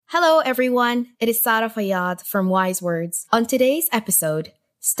Hello, everyone. It is Sarah Fayyad from Wise Words. On today's episode,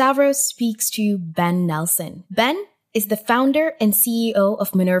 Stavros speaks to Ben Nelson. Ben is the founder and CEO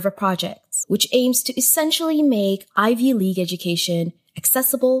of Minerva Projects, which aims to essentially make Ivy League education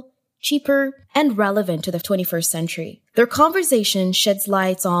accessible, cheaper, and relevant to the 21st century. Their conversation sheds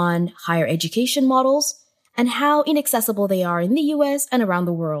light on higher education models and how inaccessible they are in the US and around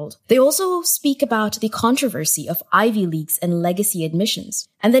the world. They also speak about the controversy of Ivy Leagues and legacy admissions.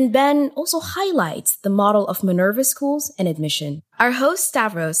 And then Ben also highlights the model of Minerva schools and admission. Our host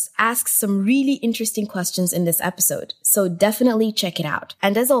Stavros asks some really interesting questions in this episode, so definitely check it out.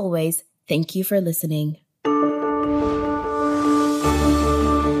 And as always, thank you for listening.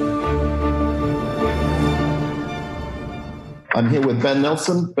 I'm here with Ben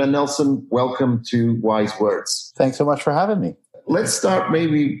Nelson. Ben Nelson, welcome to Wise Words. Thanks so much for having me. Let's start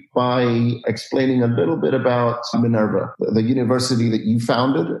maybe by explaining a little bit about Minerva, the university that you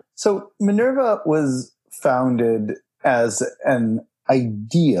founded. So Minerva was founded as an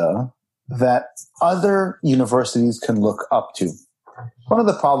idea that other universities can look up to. One of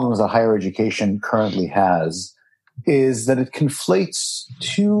the problems that higher education currently has is that it conflates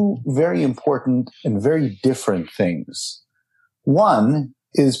two very important and very different things. One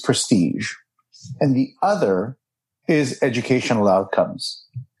is prestige, and the other is educational outcomes.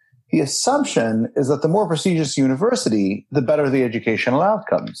 The assumption is that the more prestigious university, the better the educational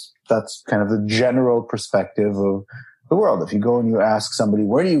outcomes. That's kind of the general perspective of the world. If you go and you ask somebody,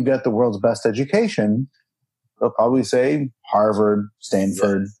 where do you get the world's best education? They'll probably say Harvard,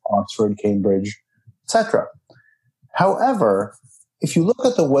 Stanford, Oxford, Cambridge, etc. However, if you look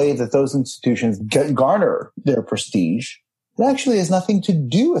at the way that those institutions garner their prestige, it actually has nothing to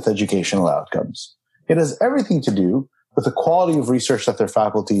do with educational outcomes. It has everything to do with the quality of research that their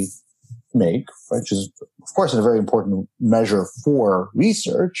faculty make, which is, of course, a very important measure for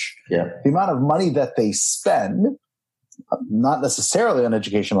research. The amount of money that they spend, not necessarily on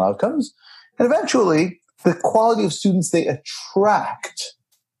educational outcomes, and eventually the quality of students they attract.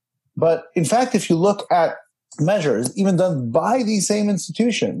 But in fact, if you look at measures even done by these same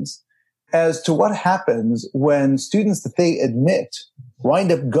institutions, as to what happens when students that they admit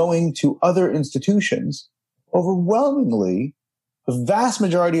wind up going to other institutions, overwhelmingly, the vast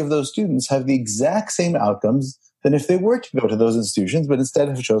majority of those students have the exact same outcomes than if they were to go to those institutions, but instead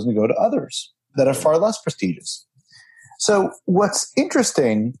have chosen to go to others that are far less prestigious. So what's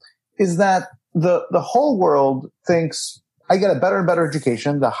interesting is that the whole world thinks, I get a better and better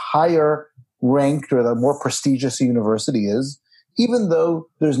education, the higher ranked or the more prestigious a university is, even though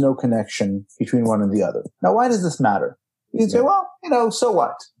there's no connection between one and the other. Now, why does this matter? You can say, well, so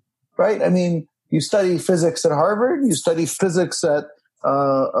what, right? I mean, you study physics at Harvard, you study physics at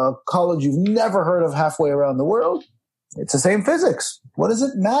a college you've never heard of halfway around the world. It's the same physics. What does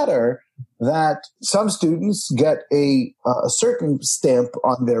it matter that some students get a certain stamp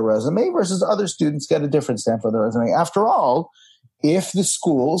on their resume versus other students get a different stamp on their resume? After all, if the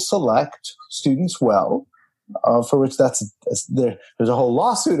schools select students well, for which there's a whole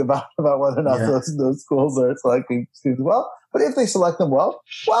lawsuit about whether or not those schools are selecting students well. But if they select them well,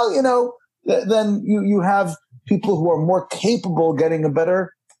 then you have people who are more capable getting a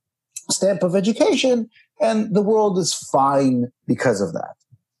better stamp of education, and the world is fine because of that.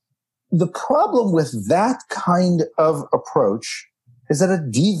 The problem with that kind of approach is that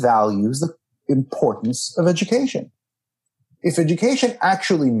it devalues the importance of education. If education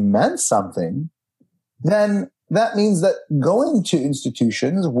actually meant something, then that means that going to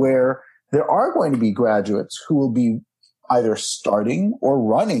institutions where there are going to be graduates who will be either starting or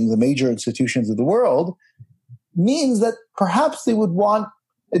running the major institutions of the world means that perhaps they would want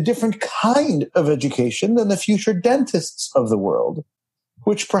a different kind of education than the future dentists of the world,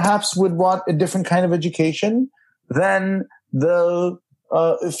 which perhaps would want a different kind of education than the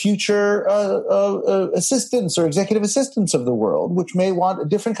future assistants or executive assistants of the world, which may want a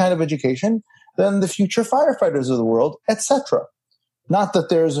different kind of education than the future firefighters of the world, etc. Not that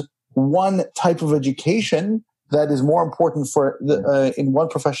there's one type of education that is more important for in one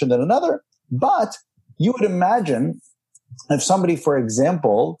profession than another, but you would imagine if somebody, for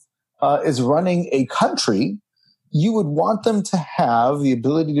example, is running a country, you would want them to have the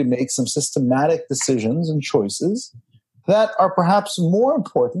ability to make some systematic decisions and choices that are perhaps more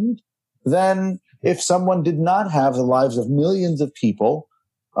important than if someone did not have the lives of millions of people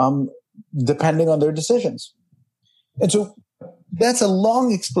depending on their decisions. And so that's a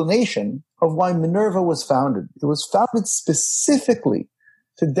long explanation of why Minerva was founded. It was founded specifically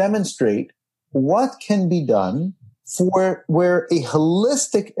to demonstrate what can be done for where a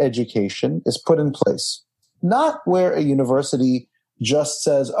holistic education is put in place, not where a university just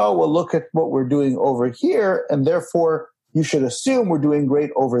says, oh, well, look at what we're doing over here, and therefore you should assume we're doing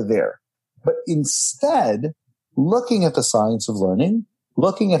great over there. But instead, looking at the science of learning,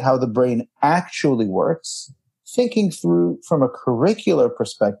 looking at how the brain actually works, thinking through from a curricular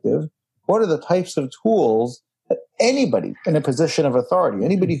perspective, what are the types of tools that anybody in a position of authority,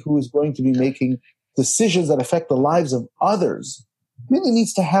 anybody who is going to be making decisions that affect the lives of others, really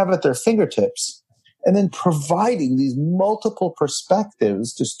needs to have at their fingertips, and then providing these multiple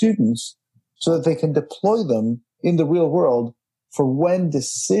perspectives to students so that they can deploy them in the real world for when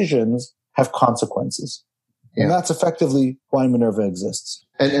decisions have consequences. Yeah. And that's effectively why Minerva exists.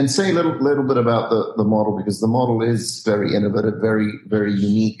 And say a little bit about the model, because the model is very innovative, very, very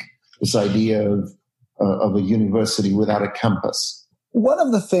unique, this idea of a university without a campus. One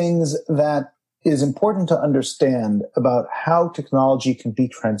of the things that is important to understand about how technology can be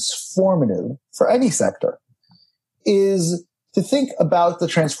transformative for any sector is to think about the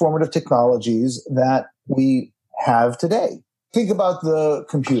transformative technologies that we have today. Think about the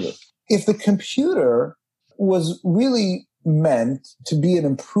computer. If the computer was really meant to be an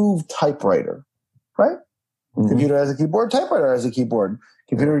improved typewriter, right? Mm-hmm. Computer has a keyboard, typewriter has a keyboard.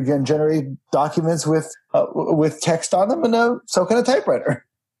 Computer can generate documents with text on them, and so can a typewriter.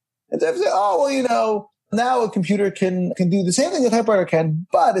 And they say, oh, well, now a computer can do the same thing a typewriter can,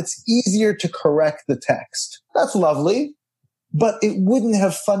 but it's easier to correct the text. That's lovely, but it wouldn't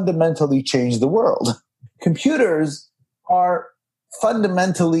have fundamentally changed the world. Computers are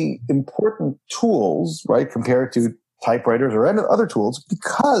fundamentally important tools, right, compared to typewriters or other tools,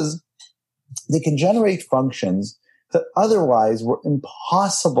 because they can generate functions that otherwise were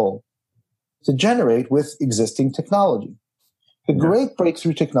impossible to generate with existing technology. The great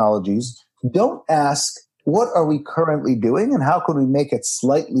breakthrough technologies don't ask, what are we currently doing and how can we make it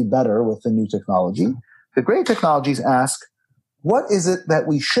slightly better with the new technology? The great technologies ask, what is it that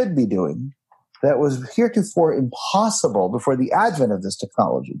we should be doing that was heretofore impossible before the advent of this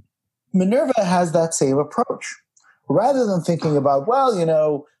technology? Minerva has that same approach. Rather than thinking about,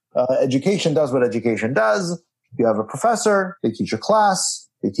 education does what education does. You have a professor, they teach a class,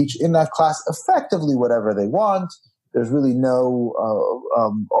 they teach in that class effectively whatever they want. There's really no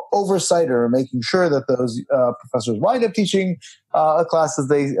oversight or making sure that those professors wind up teaching a class as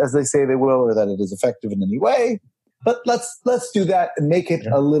they say they will, or that it is effective in any way. But let's do that and make it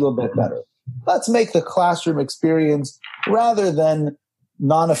a little bit better. Let's make the classroom experience, rather than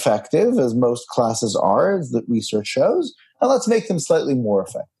non-effective, as most classes are, as the research shows, and let's make them slightly more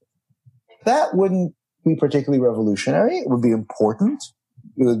effective. That wouldn't be particularly revolutionary. It would be important.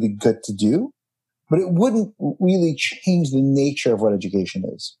 It would be good to do. But it wouldn't really change the nature of what education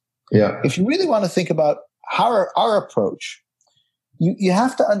is. Yeah. If you really want to think about our approach, you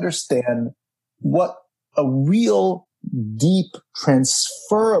have to understand what a real, deep,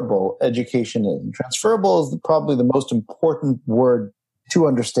 transferable education is. And transferable is probably the most important word to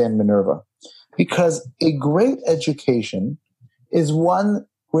understand Minerva, because a great education is one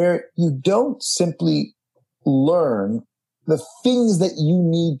where you don't simply learn the things that you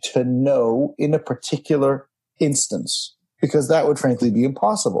need to know in a particular instance, because that would frankly be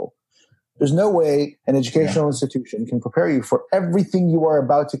impossible. There's no way an educational institution can prepare you for everything you are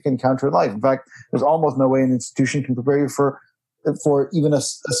about to encounter in life. In fact, there's almost no way an institution can prepare you for even a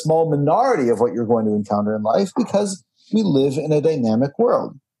small minority of what you're going to encounter in life, because we live in a dynamic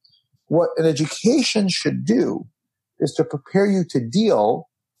world. What an education should do is to prepare you to deal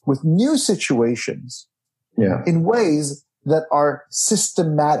with new situations in ways that are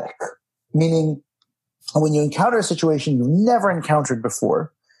systematic, meaning when you encounter a situation you've never encountered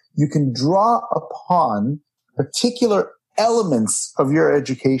before, you can draw upon particular elements of your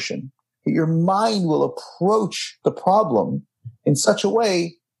education. Your mind will approach the problem in such a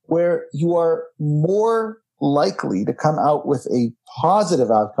way where you are more likely to come out with a positive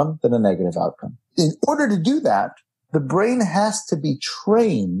outcome than a negative outcome. In order to do that, the brain has to be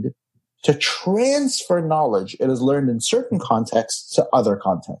trained to transfer knowledge it has learned in certain contexts to other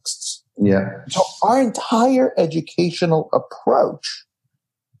contexts. Yeah. So our entire educational approach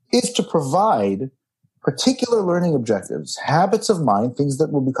is to provide particular learning objectives, habits of mind, things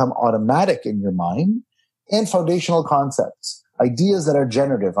that will become automatic in your mind, and foundational concepts, ideas that are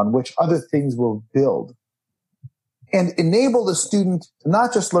generative on which other things will build. And enable the student to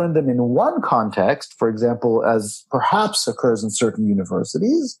not just learn them in one context, for example, as perhaps occurs in certain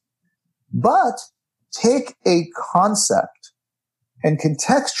universities, but take a concept and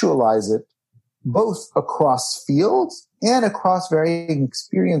contextualize it both across fields and across varying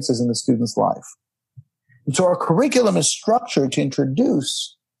experiences in the student's life. And so our curriculum is structured to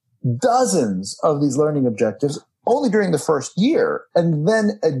introduce dozens of these learning objectives only during the first year, and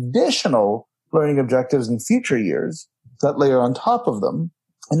then additional learning objectives in future years that layer on top of them,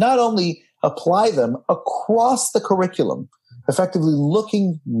 and not only apply them across the curriculum, effectively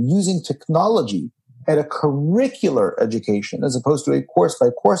using technology at a curricular education as opposed to a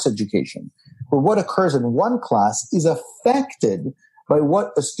course-by-course education, where what occurs in one class is affected by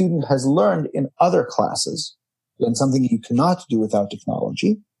what a student has learned in other classes, and something you cannot do without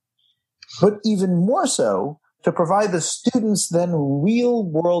technology. But even more so, to provide the students then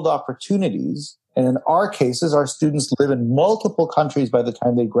real-world opportunities. And in our cases, our students live in multiple countries by the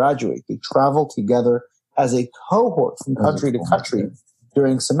time they graduate. They travel together as a cohort from country to country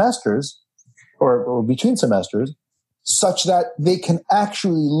during semesters or between semesters, such that they can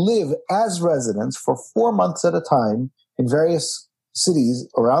actually live as residents for 4 months at a time in various cities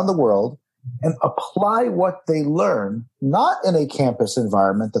around the world and apply what they learn, not in a campus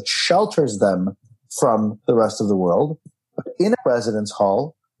environment that shelters them from the rest of the world, but in a residence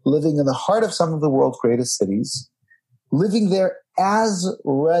hall, living in the heart of some of the world's greatest cities, living there as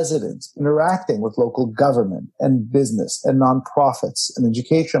residents, interacting with local government and business and nonprofits and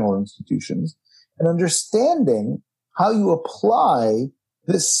educational institutions, and understanding how you apply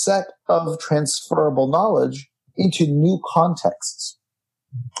this set of transferable knowledge into new contexts.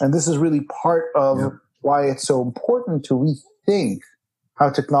 And this is really part of why it's so important to rethink how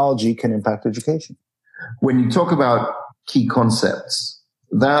technology can impact education. When you talk about key concepts,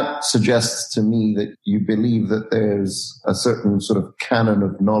 that suggests to me that you believe that there's a certain sort of canon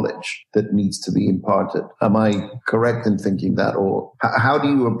of knowledge that needs to be imparted. Am I correct in thinking that? Or how do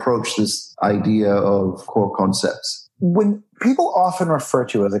you approach this idea of core concepts? When people often refer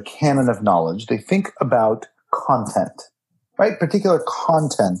to as a canon of knowledge, they think about content, right? Particular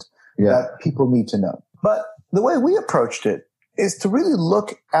content that people need to know. But the way we approached it is to really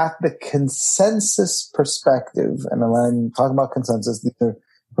look at the consensus perspective. And when I'm talking about consensus, these are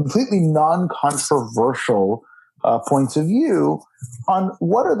completely non-controversial points of view on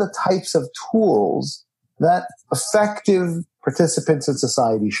what are the types of tools that effective participants in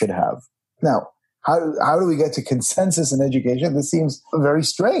society should have. Now, how do we get to consensus in education? This seems very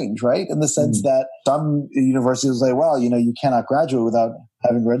strange, right? In the sense that some universities will say, well, you cannot graduate without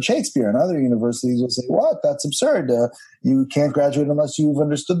having read Shakespeare. And other universities will say, what? That's absurd. You can't graduate unless you've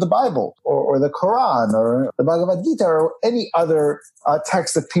understood the Bible or the Quran or the Bhagavad Gita or any other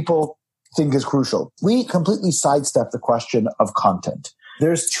text that people think is crucial. We completely sidestep the question of content.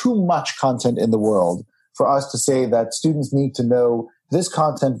 There's too much content in the world for us to say that students need to know this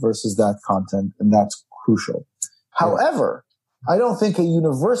content versus that content, and that's crucial. However, I don't think a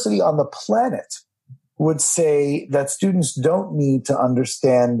university on the planet would say that students don't need to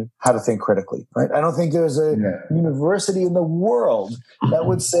understand how to think critically, right? I don't think there's a university in the world that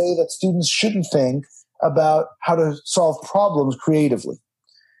would say that students shouldn't think about how to solve problems creatively.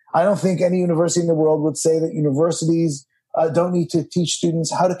 I don't think any university in the world would say that universities don't need to teach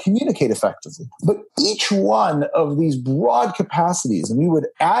students how to communicate effectively. But each one of these broad capacities, and we would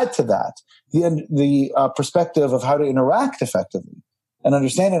add to that the perspective of how to interact effectively and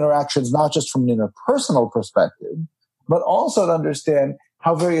understand interactions not just from an interpersonal perspective, but also to understand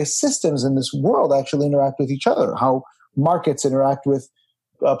how various systems in this world actually interact with each other, how markets interact with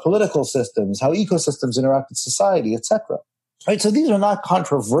political systems, how ecosystems interact with society, etc. Right? So these are not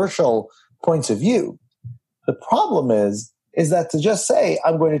controversial points of view. The problem is that to just say,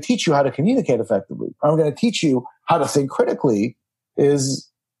 I'm going to teach you how to communicate effectively, I'm going to teach you how to think critically is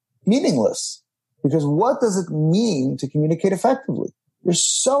meaningless. Because what does it mean to communicate effectively? There's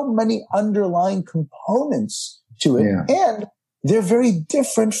so many underlying components to it, and they're very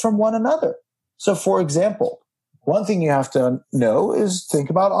different from one another. So, for example, one thing you have to know is think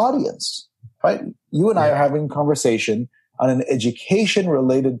about audience, right? You and I are having a conversation on an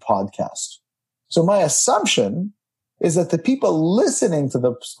education-related podcast. So my assumption is that the people listening to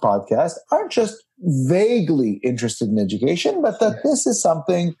this podcast aren't just vaguely interested in education, but that this is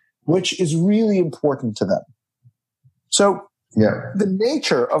something which is really important to them. So the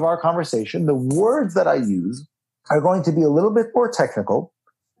nature of our conversation, the words that I use are going to be a little bit more technical,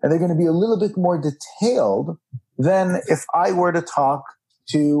 and they're going to be a little bit more detailed than if I were to talk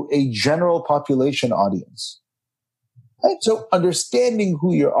to a general population audience. Right? So understanding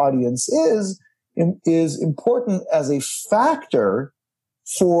who your audience is important as a factor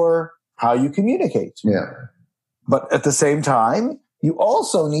for how you communicate. But at the same time, you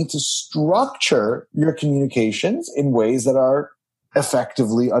also need to structure your communications in ways that are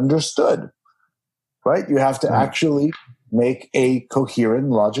effectively understood, right? You have to actually make a coherent,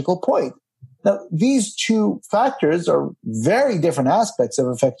 logical point. Now, these two factors are very different aspects of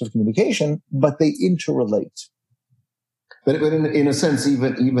effective communication, but they interrelate. But in a sense,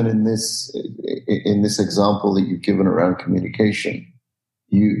 even in this example that you've given around communication,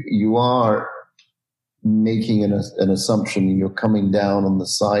 you are making an assumption, and you're coming down on the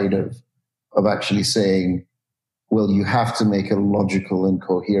side of actually saying, well, you have to make a logical and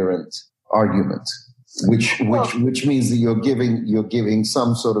coherent argument, which means that you're giving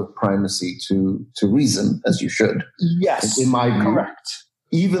some sort of primacy to reason, as you should. Yes, in my view, correct.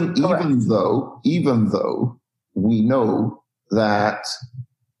 Even though we know that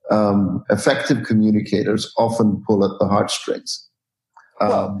effective communicators often pull at the heartstrings.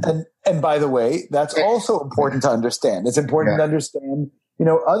 And by the way, that's also important to understand. It's important to understand,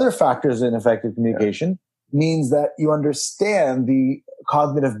 other factors in effective communication means that you understand the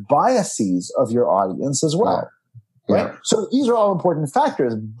cognitive biases of your audience as well. Yeah. Right? So these are all important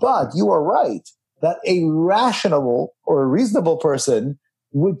factors, but you are right that a rational or reasonable person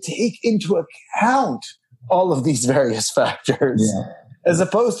would take into account all of these various factors as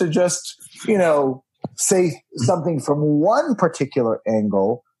opposed to just, say something from one particular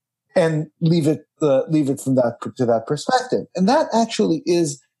angle and leave it from that perspective. And that actually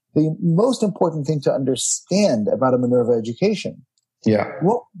is the most important thing to understand about a Minerva education. Yeah.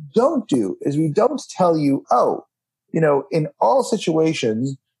 What we don't do is we don't tell you, in all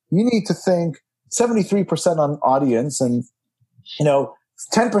situations, you need to think 73% on audience and,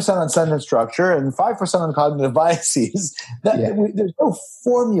 10% on sentence structure and 5% on cognitive biases. There's no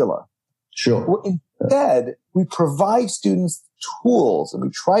formula. Sure. Instead, we provide students tools and we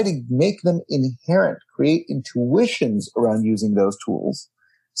try to make them inherent, create intuitions around using those tools,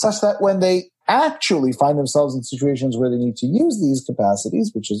 such that when they actually find themselves in situations where they need to use these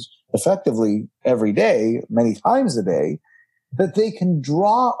capacities, which is effectively every day, many times a day, that they can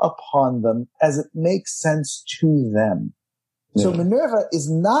draw upon them as it makes sense to them. Yeah. So Minerva is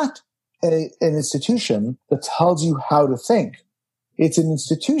not an institution that tells you how to think. It's an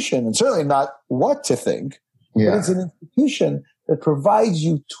institution, and certainly not what to think, but it's an institution that provides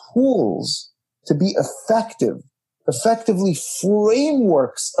you tools to be effectively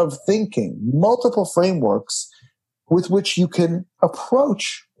frameworks of thinking, multiple frameworks with which you can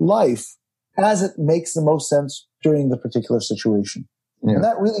approach life as it makes the most sense during the particular situation. Yeah. And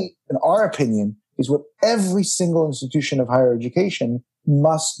that really, in our opinion, is what every single institution of higher education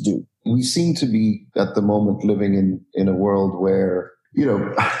must do. We seem to be at the moment living in a world where,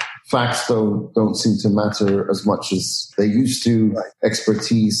 facts don't seem to matter as much as they used to. Right.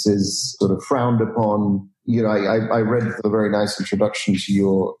 Expertise is sort of frowned upon. I read the very nice introduction to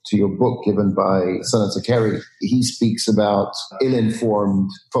your book given by Senator Kerry. He speaks about ill-informed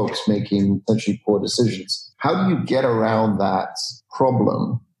folks making essentially poor decisions. How do you get around that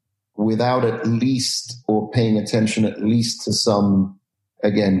problem without at least, or paying attention at least to some,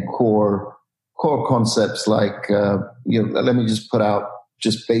 again, core concepts like, let me just put out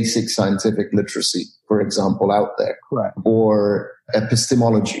just basic scientific literacy, for example, out there. Correct. Or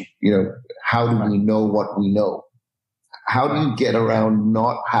epistemology, how do we know what we know? How do you get around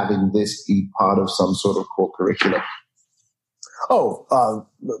not having this be part of some sort of core curriculum?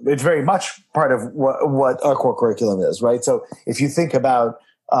 It's very much part of what our core curriculum is, right? So if you think about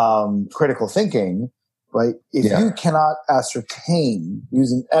critical thinking, right? If you cannot ascertain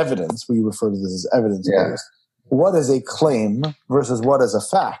using evidence, we refer to this as evidence-based, what is a claim versus what is a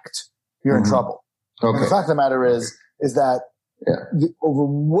fact, you're in trouble. Okay. And the fact of the matter is that the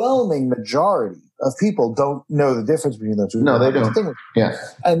overwhelming majority of people don't know the difference between those two. No, they don't. Yeah.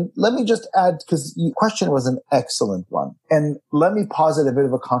 And let me just add, because your question was an excellent one, and let me posit a bit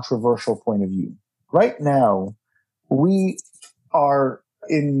of a controversial point of view. Right now, we are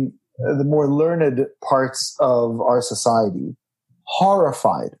in the more learned parts of our society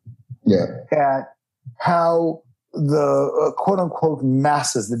horrified at how the quote unquote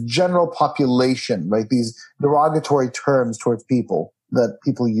masses, the general population, right? These derogatory terms towards people that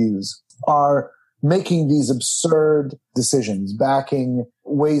people use are making these absurd decisions, backing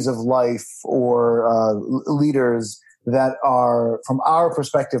ways of life or leaders that are, from our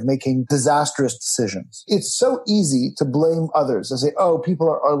perspective, making disastrous decisions. It's so easy to blame others and say, people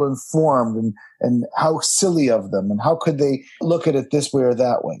are ill-informed and how silly of them and how could they look at it this way or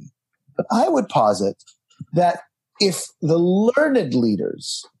that way. But I would posit that if the learned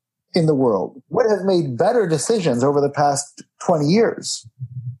leaders in the world would have made better decisions over the past 20 years,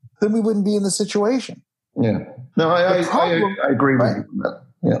 then we wouldn't be in the situation. Yeah. No, I agree with you on that.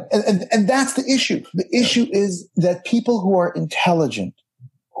 Yeah. And that's the issue. The issue is that people who are intelligent,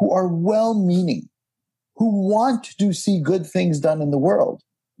 who are well-meaning, who want to see good things done in the world,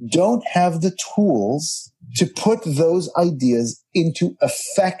 don't have the tools to put those ideas into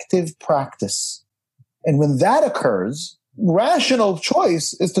effective practice. And when that occurs, rational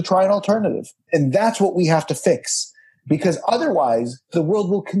choice is to try an alternative. And that's what we have to fix, because otherwise the world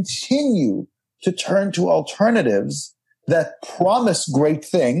will continue to turn to alternatives that promise great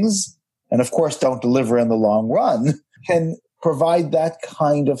things and, of course, don't deliver in the long run, can provide that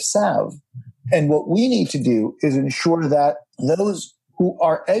kind of salve. And what we need to do is ensure that those who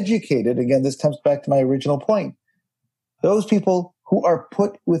are educated, again, this comes back to my original point, those people who are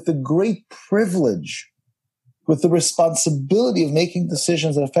put with the great privilege, with the responsibility of making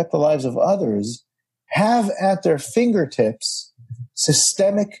decisions that affect the lives of others, have at their fingertips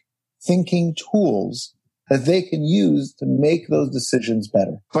systemic thinking tools that they can use to make those decisions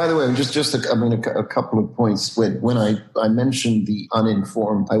better. By the way, a couple of points. When I mentioned the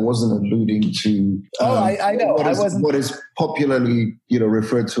uninformed, I wasn't alluding to I know. What is popularly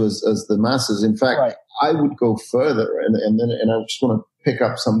referred to as the masses. In fact, right. I would go further, and I just want to pick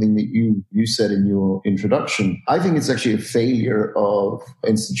up something that you said in your introduction. I think it's actually a failure of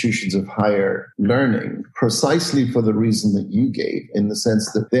institutions of higher learning, precisely for the reason that you gave, in the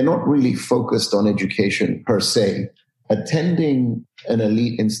sense that they're not really focused on education per se. Attending an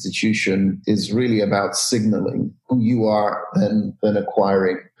elite institution is really about signaling who you are than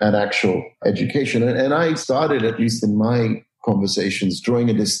acquiring an actual education. And I started, at least in my conversations, drawing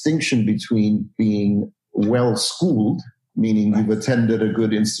a distinction between being well-schooled, meaning you've attended a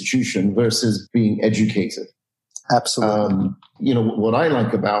good institution, versus being educated. Absolutely. What I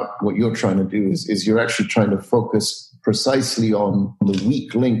like about what you're trying to do is you're actually trying to focus precisely on the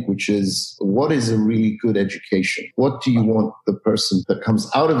weak link, which is, what is a really good education? What do you want the person that comes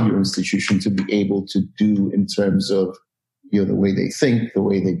out of your institution to be able to do in terms of the way they think, the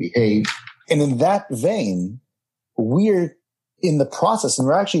way they behave? And in that vein, we're in the process, and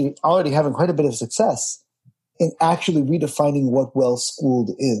we're actually already having quite a bit of success in actually redefining what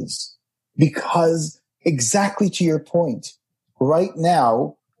well-schooled is. Because exactly to your point, right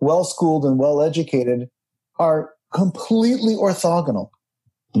now, well-schooled and well-educated are completely orthogonal.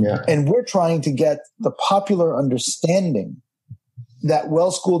 Yeah. And we're trying to get the popular understanding that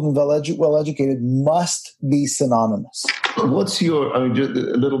well-schooled and well-educated must be synonymous. What's your, just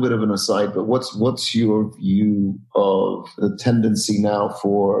a little bit of an aside, but what's your view of the tendency now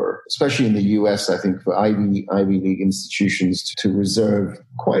for, especially in the US, I think, for Ivy League institutions to reserve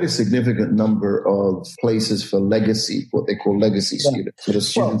quite a significant number of places for legacy, what they call legacy students, so the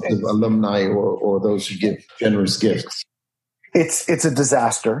students of alumni or those who give generous gifts? It's a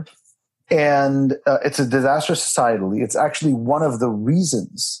disaster. And it's a disaster societally. It's actually one of the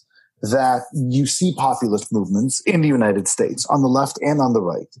reasons that you see populist movements in the United States on the left and on the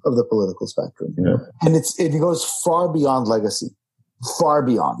right of the political spectrum. Yeah. And it goes far beyond legacy, far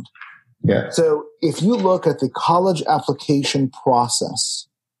beyond. Yeah. So if you look at the college application process,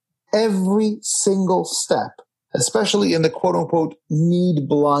 every single step, especially in the quote unquote need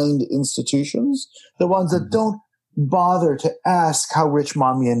blind institutions, the ones that don't bother to ask how rich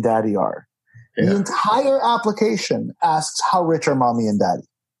mommy and daddy are. Yeah. The entire application asks how rich are mommy and daddy,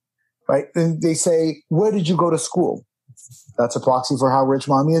 right? And they say, where did you go to school? That's a proxy for how rich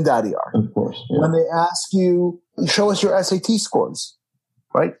mommy and daddy are. Of course. Yeah. When they ask you, show us your SAT scores,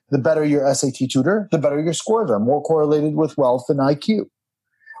 right? The better your SAT tutor, the better your scores are, more correlated with wealth and IQ.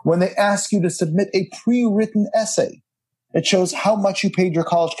 When they ask you to submit a pre-written essay, it shows how much you paid your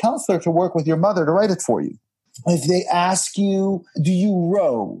college counselor to work with your mother to write it for you. If they ask you, do you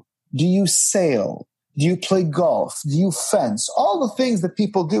row? Do you sail? Do you play golf? Do you fence? All the things that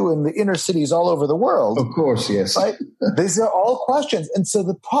people do in the inner cities all over the world. Of course, yes. Right? These are all questions. And so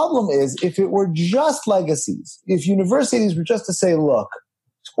the problem is, if it were just legacies, if universities were just to say, look,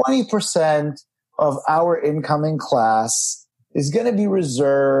 20% of our incoming class is going to be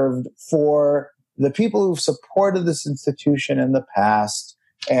reserved for the people who've supported this institution in the past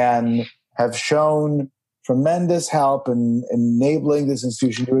and have shown tremendous help in enabling this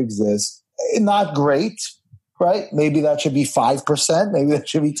institution to exist. Not great, right? Maybe that should be 5%. Maybe that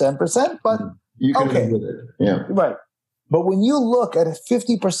should be 10%, but you can live with it. Yeah. Right. But when you look at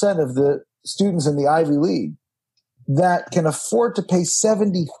 50% of the students in the Ivy League that can afford to pay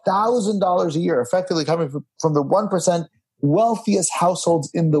 $70,000 a year, effectively coming from the 1% wealthiest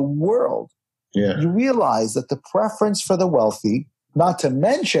households in the world, you realize that the preference for the wealthy, not to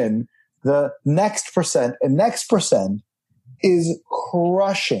mention the next percent and next percent, is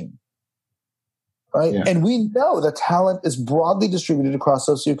crushing, right? Yeah. And we know that talent is broadly distributed across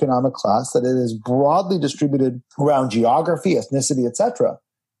socioeconomic class, that it is broadly distributed around geography, ethnicity, etc.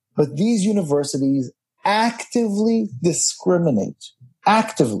 But these universities actively discriminate,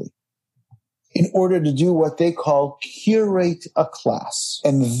 in order to do what they call curate a class.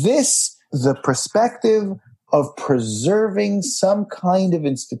 And this, the perspective of preserving some kind of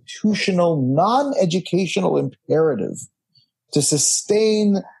institutional, non-educational imperative to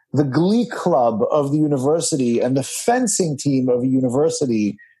sustain the glee club of the university and the fencing team of a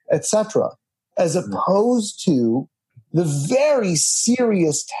university, etc., as opposed to the very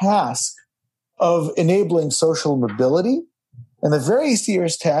serious task of enabling social mobility and the very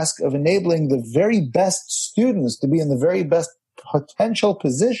serious task of enabling the very best students to be in the very best potential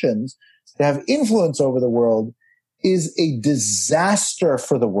positions to have influence over the world, is a disaster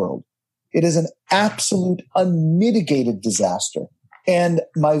for the world. It is an absolute unmitigated disaster. And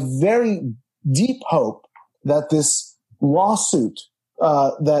my very deep hope that this lawsuit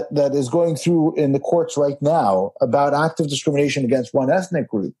that is going through in the courts right now about active discrimination against one ethnic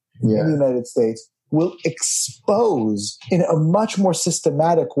group in the United States will expose in a much more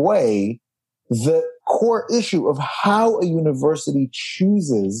systematic way the core issue of how a university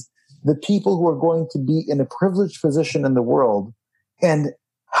chooses the people who are going to be in a privileged position in the world and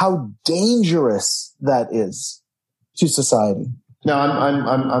how dangerous that is to society. No,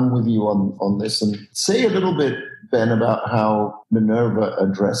 I'm with you on this. And say a little bit, Ben, about how Minerva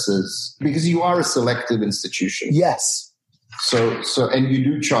addresses, because you are a selective institution. Yes. So, and you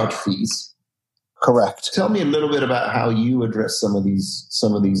do charge fees. Correct. Tell me a little bit about how you address some of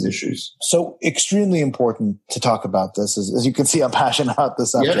these issues. So extremely important to talk about this. As you can see, I'm passionate about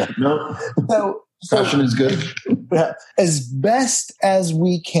this subject. Yeah, no. Passion is good. As best as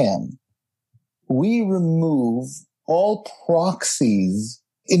we can, we remove all proxies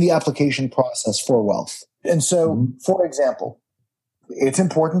in the application process for wealth. And so, for example, it's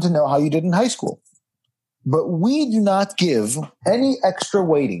important to know how you did in high school. But we do not give any extra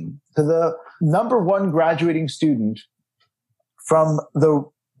weighting to the number one graduating student from the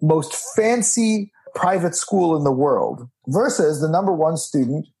most fancy private school in the world versus the number one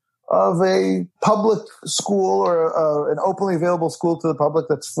student of a public school or an openly available school to the public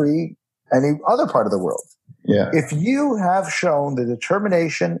that's free any other part of the world. Yeah. If you have shown the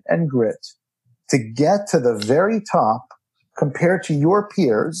determination and grit to get to the very top compared to your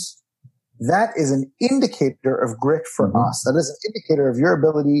peers, that is an indicator of grit for us. That is an indicator of your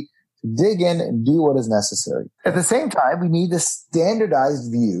ability to dig in and do what is necessary. At the same time, we need a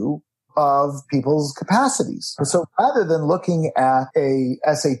standardized view of people's capacities. So rather than looking at a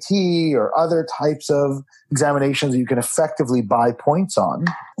SAT or other types of examinations that you can effectively buy points on,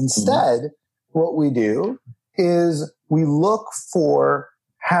 instead, what we do is we look for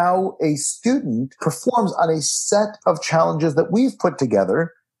how a student performs on a set of challenges that we've put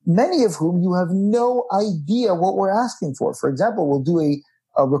together, many of whom you have no idea what we're asking for. For example, we'll do a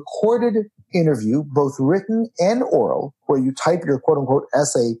recorded interview, both written and oral, where you type your quote-unquote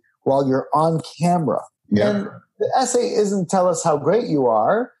essay while you're on camera. Yeah. And the essay isn't tell us how great you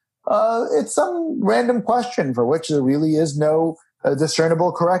are. It's some random question for which there really is no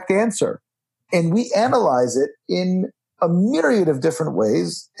discernible correct answer. And we analyze it in a myriad of different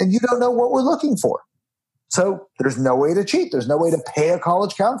ways, and you don't know what we're looking for. So there's no way to cheat. There's no way to pay a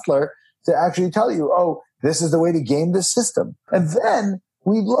college counselor to actually tell you, oh, this is the way to game this system. And then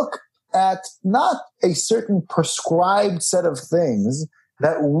we look at not a certain prescribed set of things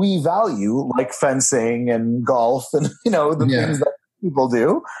that we value, like fencing and golf and, the things that people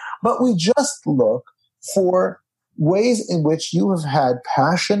do, but we just look for ways in which you have had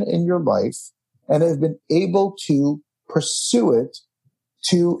passion in your life and have been able to pursue it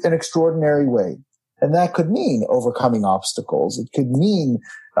to an extraordinary way. And that could mean overcoming obstacles. It could mean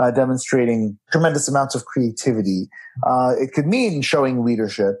demonstrating tremendous amounts of creativity. It could mean showing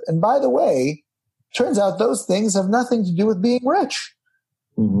leadership. And by the way, turns out those things have nothing to do with being rich,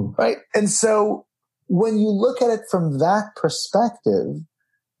 right? And so when you look at it from that perspective,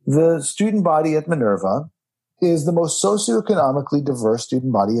 the student body at Minerva is the most socioeconomically diverse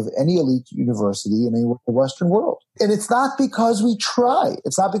student body of any elite university in the Western world. And it's not because we try.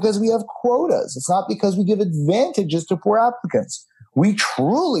 It's not because we have quotas. It's not because we give advantages to poor applicants. We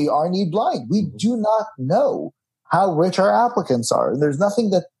truly are need blind. We do not know how rich our applicants are. And there's nothing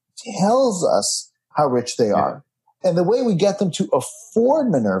that tells us how rich they are. And the way we get them to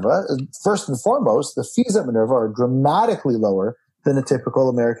afford Minerva, first and foremost, the fees at Minerva are dramatically lower than a typical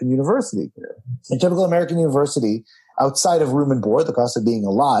American university. A typical American university, outside of room and board, the cost of being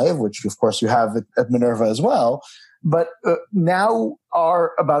alive, which of course you have at Minerva as well, but now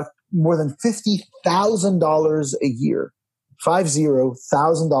are about more than $50,000 a year,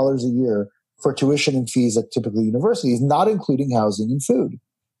 $50,000 a year for tuition and fees at typical universities, not including housing and food.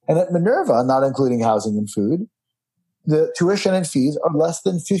 And at Minerva, not including housing and food, the tuition and fees are less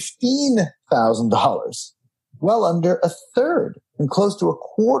than $15,000, well under a third and close to a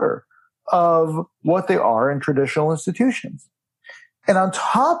quarter of what they are in traditional institutions. And on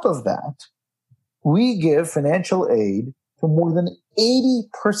top of that, we give financial aid to more than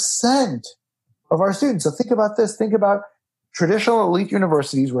 80% of our students. So think about this. Think about traditional elite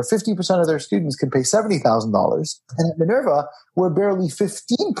universities where 50% of their students can pay $70,000. And at Minerva, where barely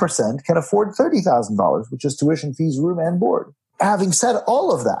 15% can afford $30,000, which is tuition, fees, room, and board. Having said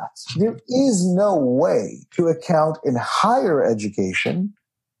all of that, there is no way to account in higher education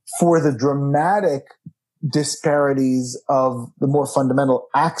for the dramatic disparities of the more fundamental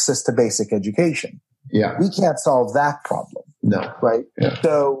access to basic education. Yeah. We can't solve that problem. No. Right? Yeah.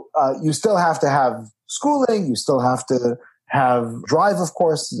 So you still have to have schooling. You still have to have drive, of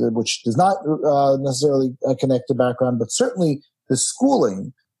course, which does not necessarily connect to background, but certainly the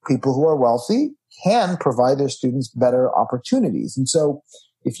schooling, people who are wealthy can provide their students better opportunities. And so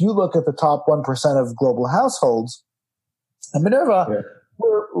if you look at the top 1% of global households, at Minerva,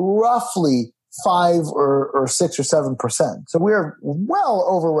 we're roughly 5 or 6 or 7%. So we're well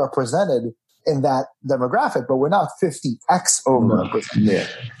overrepresented in that demographic, but we're not 50x overrepresented. Yeah.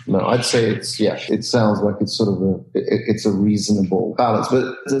 No, I'd say it sounds like it's sort of it's a reasonable balance.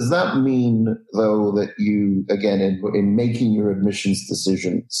 But does that mean, though, that you, again, in making your admissions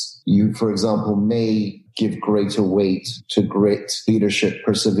decisions, you, for example, may give greater weight to grit, leadership,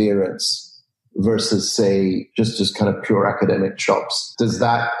 perseverance versus, say, just kind of pure academic chops? Does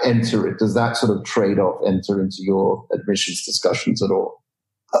that sort of trade-off enter into your admissions discussions at all?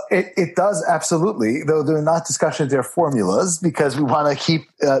 It does, absolutely. Though they're not discussions, they're formulas, because we want to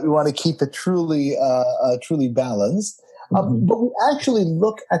keep it truly balanced. But we actually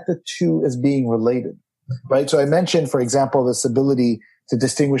look at the two as being related, right? So I mentioned, for example, this ability to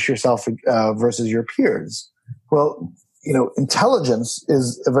distinguish yourself versus your peers. Well, intelligence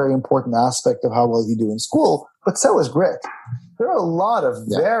is a very important aspect of how well you do in school, but so is grit. There are a lot of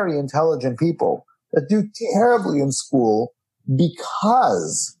very intelligent people that do terribly in school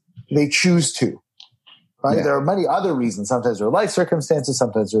because they choose to, right? Yeah. There are many other reasons. Sometimes there are life circumstances.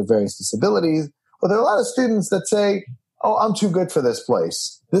 Sometimes there are various disabilities. But there are a lot of students that say, oh, I'm too good for this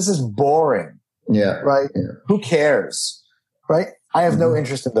place. This is boring. Yeah. Right? Yeah. Who cares? Right? I have no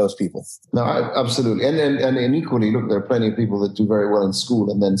interest in those people. No, absolutely. And equally, look, there are plenty of people that do very well in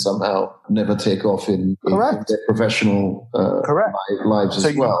school and then somehow never take off in their professional lives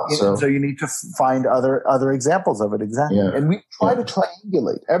as well. So you need to find other examples of it. Exactly. Yeah. And we try to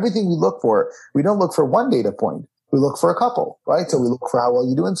triangulate everything we look for. We don't look for one data point. We look for a couple, right? So we look for how well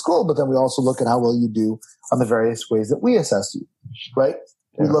you do in school, but then we also look at how well you do on the various ways that we assess you, right?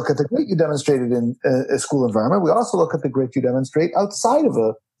 We look at the grit you demonstrated in a school environment. We also look at the grit you demonstrate outside of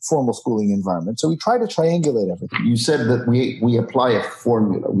a formal schooling environment. So we try to triangulate everything. You said that we apply a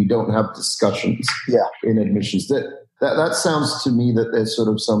formula. We don't have discussions in admissions. That sounds to me that there's sort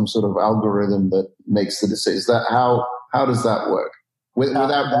of some sort of algorithm that makes the decision. Is that how does that work?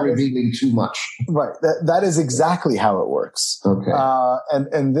 Without revealing too much. Right. That is exactly how it works. Okay.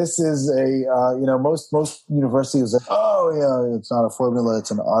 And this is most universities say, it's not a formula,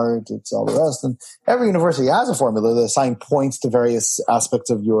 it's an art, it's all the rest. And every university has a formula. They assign points to various aspects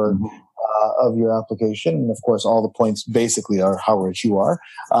of your application. And of course, all the points basically are how rich you are.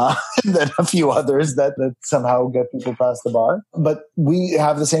 And then a few others that somehow get people past the bar. But we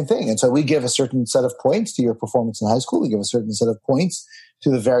have the same thing. And so we give a certain set of points to your performance in high school. We give a certain set of points to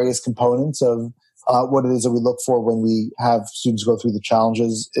the various components of what it is that we look for when we have students go through the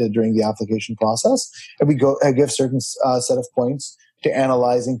challenges during the application process. And we give a certain set of points to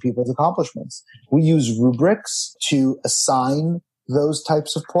analyzing people's accomplishments. We use rubrics to assign those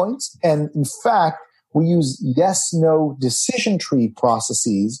types of points. And in fact, we use yes-no decision tree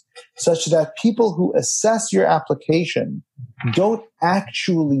processes such that people who assess your application don't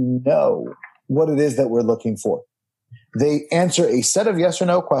actually know what it is that we're looking for. They answer a set of yes or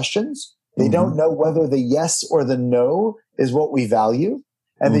no questions. They don't know whether the yes or the no is what we value.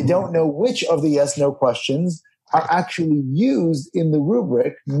 And they don't know which of the yes-no questions are actually used in the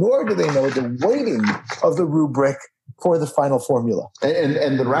rubric, nor do they know the weighting of the rubric for the final formula.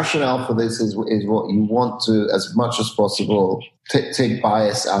 And the rationale for this is what you want to, as much as possible, take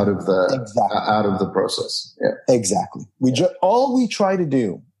bias out of the process. Yeah. Exactly. All we try to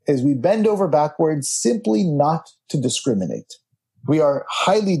do is we bend over backwards simply not to discriminate. We are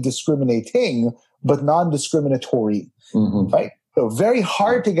highly discriminating, but non-discriminatory. Right? So very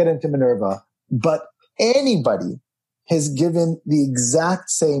hard to get into Minerva, but anybody has given the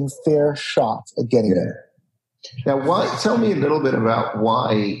exact same fair shot at getting in. Now, tell me a little bit about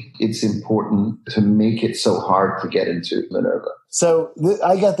why it's important to make it so hard to get into Minerva. So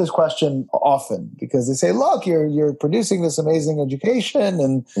I get this question often because they say, look, you're producing this amazing education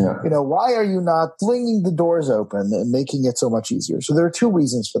and, why are you not flinging the doors open and making it so much easier? So there are two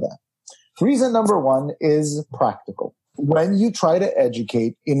reasons for that. Reason number one is practical. When you try to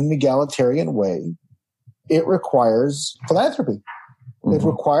educate in an egalitarian way, it requires philanthropy. Mm-hmm. It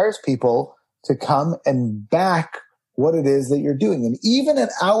requires people to come and back what it is that you're doing. And even at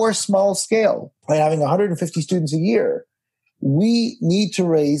our small scale, by having 150 students a year, we need to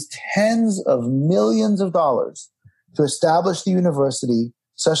raise tens of millions of dollars to establish the university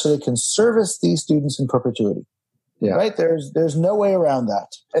such that it can service these students in perpetuity. Yeah. Right? There's no way around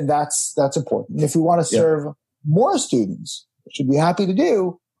that. And that's important. And if we want to serve more students, which we'd be happy to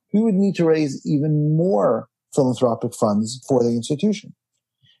do, we would need to raise even more philanthropic funds for the institution.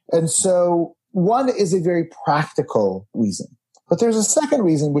 And so one is a very practical reason. But there's a second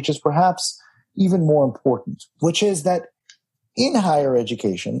reason, which is perhaps even more important, which is that in higher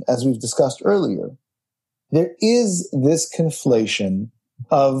education, as we've discussed earlier, there is this conflation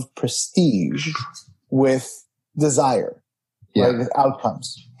of prestige with desire, right, with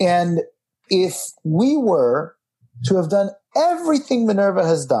outcomes. And if we were to have done everything Minerva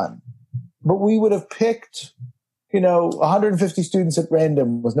has done, but we would have picked 150 students at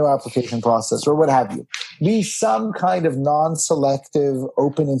random with no application process or what have you, be some kind of non-selective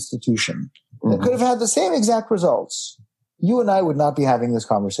open institution that could have had the same exact results, you and I would not be having this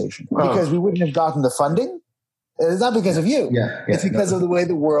conversation because we wouldn't have gotten the funding. It's not because of you. It's because of the way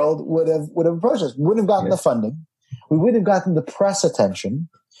the world would have approached us. We wouldn't have gotten the funding. We wouldn't have gotten the press attention.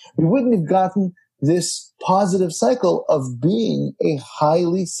 We wouldn't have gotten this positive cycle of being a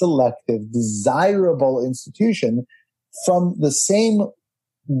highly selective, desirable institution from the same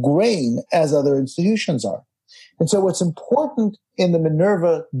grain as other institutions are. And so what's important in the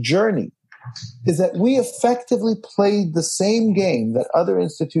Minerva journey is that we effectively played the same game that other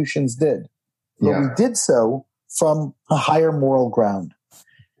institutions did. But we did so from a higher moral ground,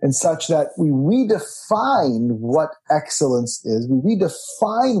 and such that we redefine what excellence is. We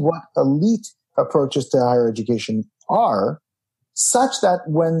redefine what elite approaches to higher education are, such that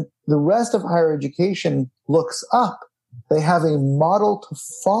when the rest of higher education looks up, they have a model to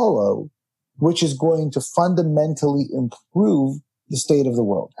follow, which is going to fundamentally improve the state of the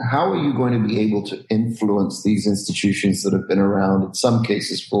world. How are you going to be able to influence these institutions that have been around in some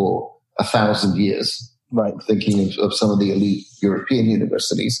cases for 1,000 years? Right. Thinking of some of the elite European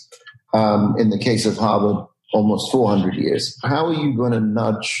universities. In the case of Harvard, almost 400 years. How are you going to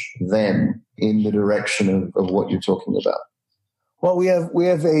nudge them in the direction of what you're talking about? Well, we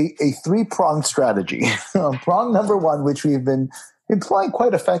have a three-pronged strategy. Prong number one, which we've been employing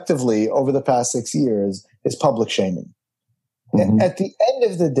quite effectively over the past 6 years, is public shaming. Mm-hmm. At the end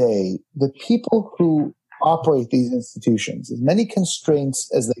of the day, the people who operate these institutions, as many constraints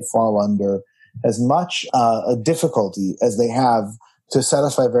as they fall under, as much a difficulty as they have to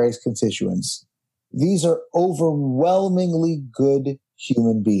satisfy various constituents, these are overwhelmingly good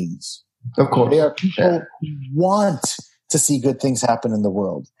human beings. Of course. They are people who want to see good things happen in the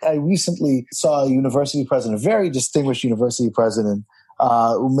world. I recently saw a university president, a very distinguished university president,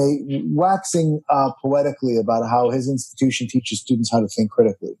 waxing poetically about how his institution teaches students how to think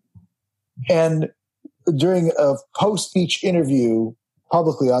critically. And during a post-speech interview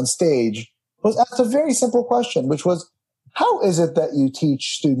publicly on stage, was asked a very simple question, which was, how is it that you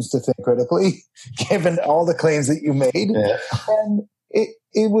teach students to think critically, given all the claims that you made? Yeah. And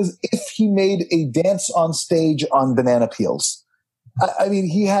it was if he made a dance on stage on banana peels. I mean,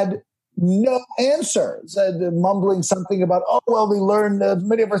 he had no answer, mumbling something about, we learn,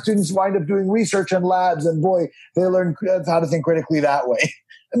 many of our students wind up doing research in labs, and boy, they learn how to think critically that way.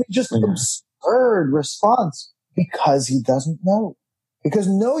 I mean, just absurd response, because he doesn't know. Because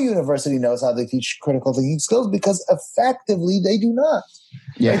no university knows how they teach critical thinking skills, because effectively they do not.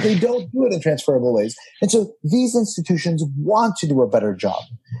 Yeah. Right? They don't do it in transferable ways. And so these institutions want to do a better job.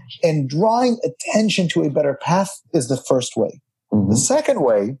 And drawing attention to a better path is the first way. Mm-hmm. The second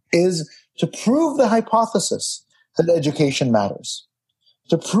way is to prove the hypothesis that education matters.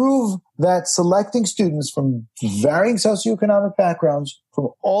 To prove that selecting students from varying socioeconomic backgrounds from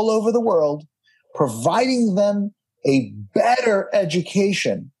all over the world, providing them a better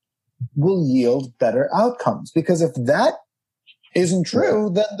education, will yield better outcomes. Because if that isn't true,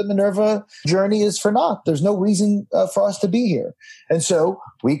 then the Minerva journey is for naught. There's no reason for us to be here. And so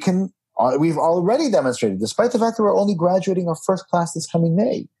we've already demonstrated, despite the fact that we're only graduating our first class this coming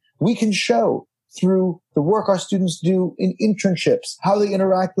May, we can show through the work our students do in internships, how they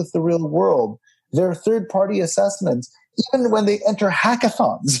interact with the real world, their third-party assessments, even when they enter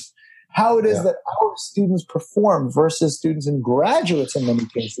hackathons, how it is that our students perform versus students and graduates in many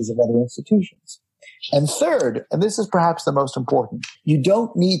cases of other institutions. And third, and this is perhaps the most important, you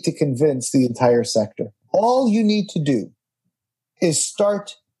don't need to convince the entire sector. All you need to do is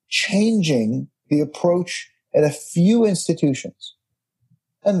start changing the approach at a few institutions.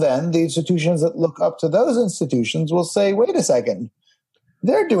 And then the institutions that look up to those institutions will say, wait a second,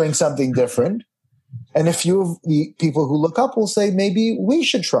 they're doing something different. And a few of the people who look up will say, maybe we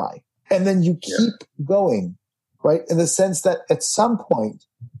should try. And then you keep going, right? In the sense that at some point,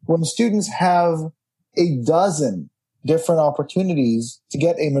 when students have a dozen different opportunities to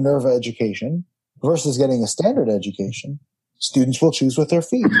get a Minerva education versus getting a standard education, students will choose with their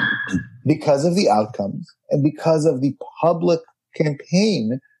feet because of the outcomes and because of the public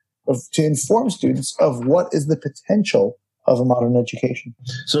campaign to inform students of what is the potential of a modern education.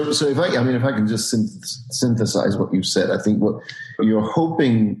 So if I can just synthesize what you've said, I think what you're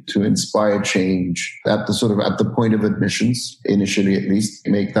hoping to inspire change at the point of admissions, initially at least,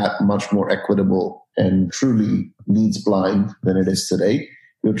 make that much more equitable and truly needs blind than it is today.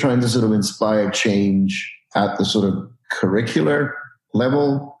 You're trying to sort of inspire change at the sort of curricular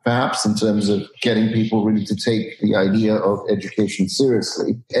level, perhaps, in terms of getting people really to take the idea of education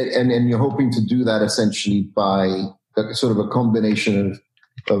seriously. And you're hoping to do that essentially by sort of a combination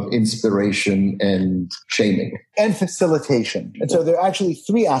of inspiration and shaming. And facilitation. And so there are actually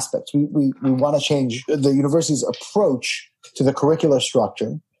three aspects. We want to change the university's approach to the curricular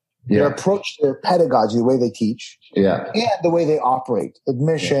structure, their approach to their pedagogy, the way they teach, and the way they operate,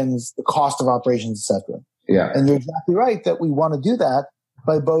 admissions, the cost of operations, etc. And you're exactly right that we want to do that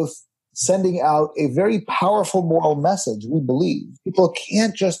by both sending out a very powerful moral message, we believe. People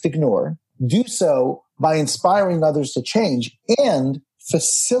can't just ignore. Do so by inspiring others to change and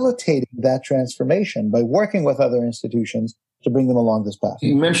facilitating that transformation by working with other institutions to bring them along this path.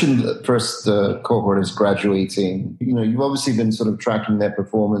 You mentioned the first cohort is graduating. You've obviously been sort of tracking their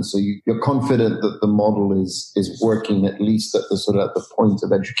performance, so you're confident that the model is working at least at the point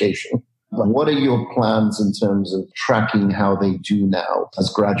of education. What are your plans in terms of tracking how they do now as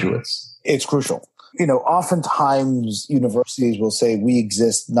graduates? It's crucial. Oftentimes universities will say we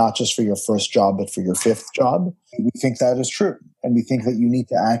exist not just for your first job, but for your fifth job. We think that is true. And we think that you need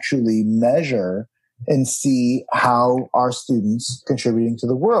to actually measure and see how our students contributing to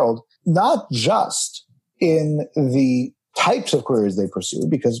the world, not just in the types of careers they pursue,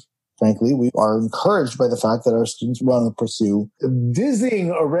 because frankly, we are encouraged by the fact that our students want to pursue a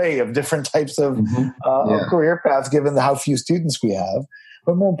dizzying array of different types of career paths, given how few students we have.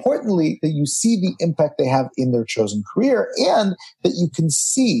 But more importantly, that you see the impact they have in their chosen career and that you can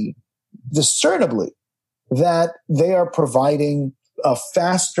see discernibly that they are providing a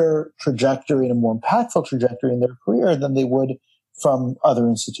faster trajectory and a more impactful trajectory in their career than they would from other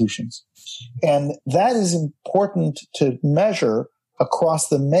institutions. And that is important to measure across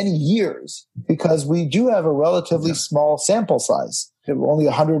the many years because we do have a relatively small sample size. Only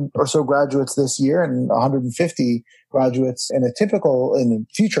 100 or so graduates this year and 150 graduates in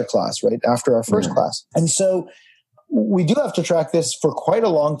a future class, right, after our first class. And so we do have to track this for quite a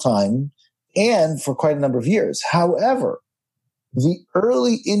long time and for quite a number of years. However, the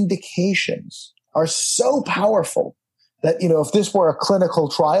early indications are so powerful that, if this were a clinical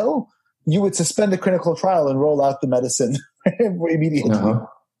trial, you would suspend the clinical trial and roll out the medicine immediately.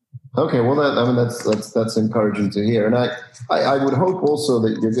 Okay, well, that's encouraging to hear. And I would hope also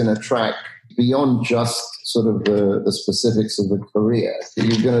that you're going to track beyond just sort of the specifics of the career.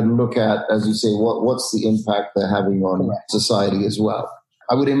 You're going to look at, as you say, what's the impact they're having on society as well.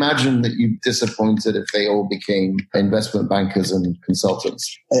 I would imagine that you'd be disappointed if they all became investment bankers and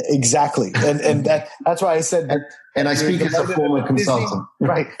consultants. Exactly. And that's why I said that. And I speak as a former consultant.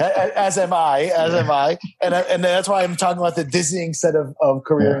 Right. As am I. And that's why I'm talking about the dizzying set of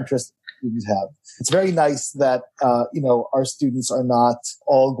career interests students have. It's very nice that, our students are not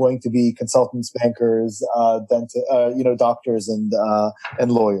all going to be consultants, bankers, doctors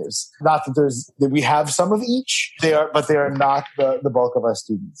and lawyers. Not that we have some of each, but they are not the bulk of our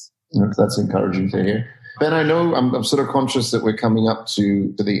students. That's encouraging to hear. Ben, I know I'm sort of conscious that we're coming up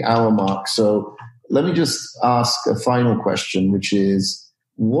to the hour mark. So let me just ask a final question, which is,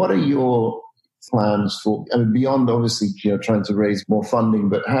 what are your plans for, beyond obviously, trying to raise more funding,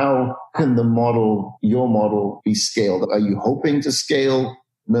 but how can your model be scaled? Are you hoping to scale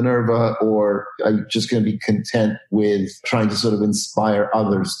Minerva, or are you just going to be content with trying to sort of inspire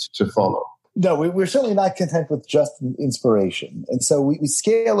others to follow? No, we're certainly not content with just inspiration. And so we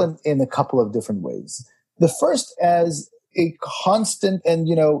scale in a couple of different ways. The first, as a constant, and,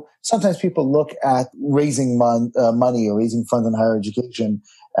 sometimes people look at raising money or raising funds in higher education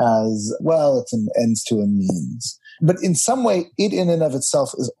as, well, it's an ends to a means. But in some way, it in and of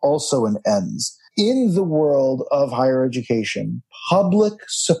itself is also an ends. In the world of higher education, public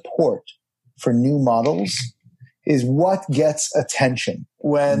support for new models is what gets attention.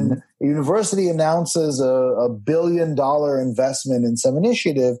 When a university announces a $1 billion investment in some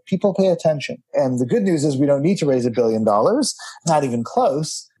initiative, people pay attention. And the good news is we don't need to raise $1 billion, not even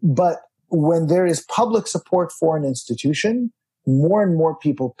close. But when there is public support for an institution, more and more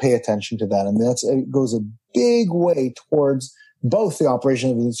people pay attention to that. And it goes a big way towards both the operation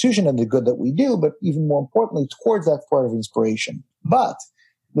of the institution and the good that we do, but even more importantly, towards that part of inspiration. But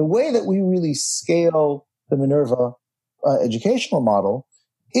the way that we really scale the Minerva educational model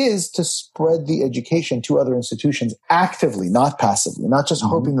is to spread the education to other institutions actively, not passively, not just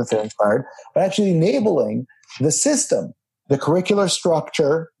hoping that they're inspired, but actually enabling the system, the curricular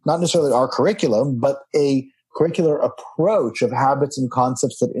structure, not necessarily our curriculum, but a curricular approach of habits and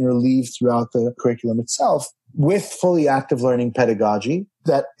concepts that interleave throughout the curriculum itself with fully active learning pedagogy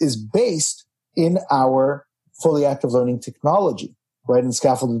that is based in our fully active learning technology, right? In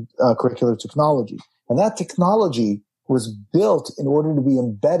scaffolded curricular technology. And that technology was built in order to be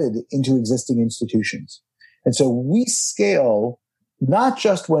embedded into existing institutions. And so we scale not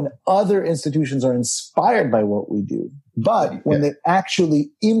just when other institutions are inspired by what we do, but when they actually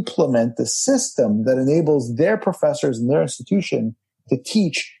implement the system that enables their professors and their institution to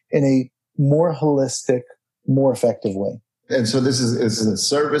teach in a more holistic, more effective way. And so this is a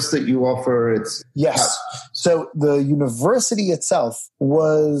service that you offer. Yes. So the university itself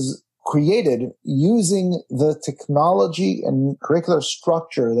was created using the technology and curricular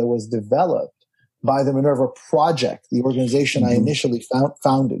structure that was developed by the Minerva Project, the organization I initially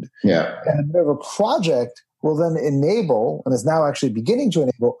founded. Yeah. And the Minerva Project will then enable, and is now actually beginning to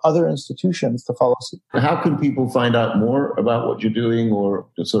enable, other institutions to follow suit. How can people find out more about what you're doing or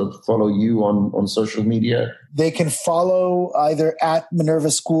to sort of follow you on social media? They can follow either at Minerva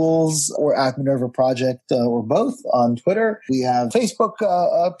Schools or at Minerva Project or both on Twitter. We have a Facebook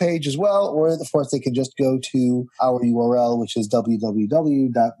page as well, or of course they can just go to our URL, which is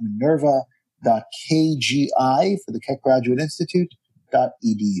www.minerva.kgi for the Keck Graduate Institute.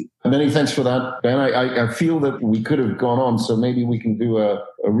 .edu. Many thanks for that, Ben. I feel that we could have gone on, so maybe we can do a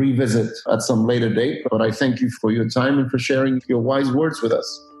revisit at some later date. But I thank you for your time and for sharing your wise words with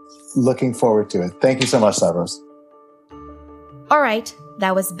us. Looking forward to it. Thank you so much, Stavros. All right,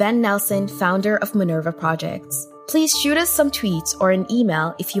 that was Ben Nelson, founder of Minerva Projects. Please shoot us some tweets or an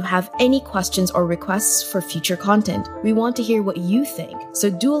email if you have any questions or requests for future content. We want to hear what you think, so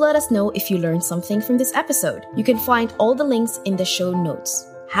do let us know if you learned something from this episode. You can find all the links in the show notes.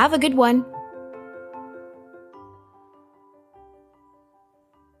 Have a good one!